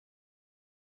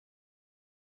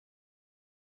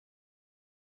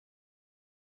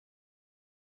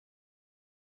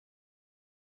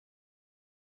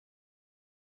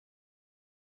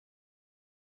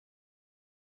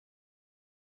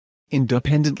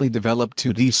Independently developed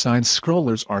 2D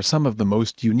side-scrollers are some of the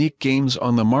most unique games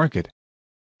on the market.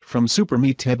 From Super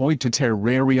Meat Boy to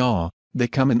Terraria, they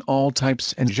come in all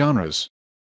types and genres.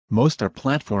 Most are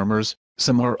platformers,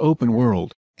 some are open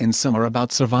world, and some are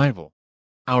about survival.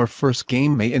 Our first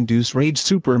game may induce rage: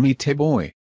 Super Meat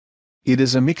Boy. It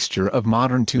is a mixture of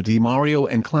modern 2D Mario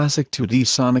and classic 2D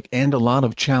Sonic and a lot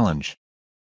of challenge.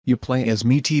 You play as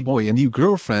Meaty Boy and your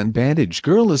girlfriend Bandage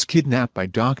Girl is kidnapped by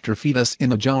Dr. Fetus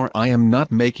in a jar. I am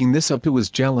not making this up, who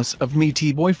was jealous of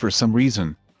Meaty Boy for some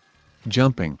reason.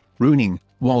 Jumping, running,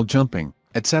 wall jumping,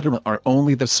 etc. are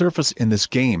only the surface in this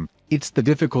game. It's the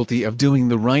difficulty of doing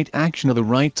the right action at the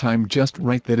right time just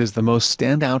right that is the most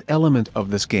standout element of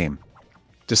this game.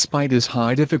 Despite its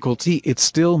high difficulty, it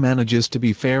still manages to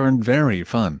be fair and very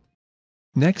fun.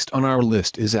 Next on our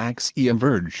list is Axiom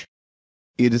Verge.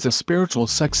 It is a spiritual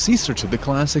successor to the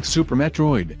classic Super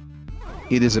Metroid.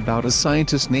 It is about a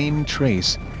scientist named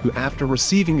Trace, who after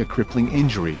receiving a crippling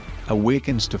injury,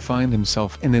 awakens to find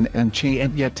himself in an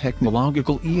ancient yet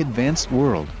technologically advanced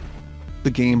world.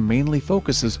 The game mainly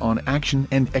focuses on action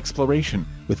and exploration,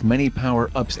 with many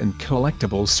power-ups and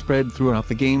collectibles spread throughout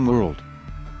the game world.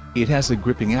 It has a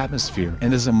gripping atmosphere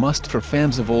and is a must for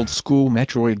fans of old-school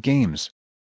Metroid games.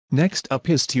 Next up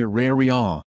is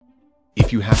Terraria.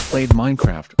 If you have played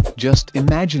Minecraft, just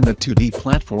imagine the 2D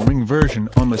platforming version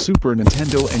on the Super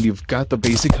Nintendo and you've got the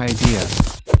basic idea.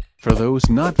 For those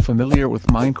not familiar with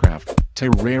Minecraft,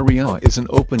 Terraria is an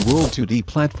open-world 2D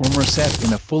platformer set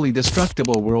in a fully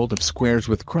destructible world of squares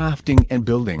with crafting and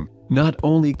building. Not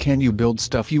only can you build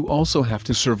stuff, you also have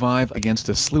to survive against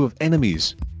a slew of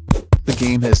enemies. The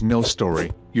game has no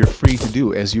story, you're free to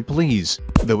do as you please,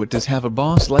 though it does have a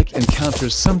boss-like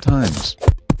encounters sometimes.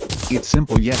 It's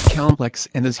simple yet complex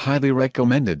and is highly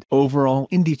recommended. Overall,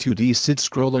 indie 2D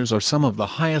side-scrollers are some of the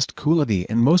highest quality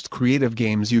and most creative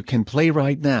games you can play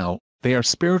right now. They are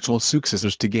spiritual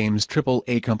successors to games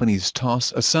AAA companies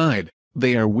toss aside.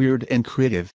 They are weird and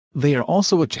creative. They are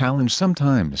also a challenge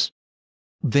sometimes.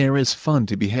 There is fun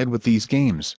to be had with these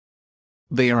games.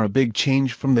 They are a big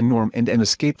change from the norm and an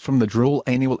escape from the droll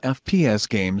annual FPS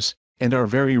games, and are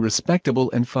very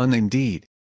respectable and fun indeed.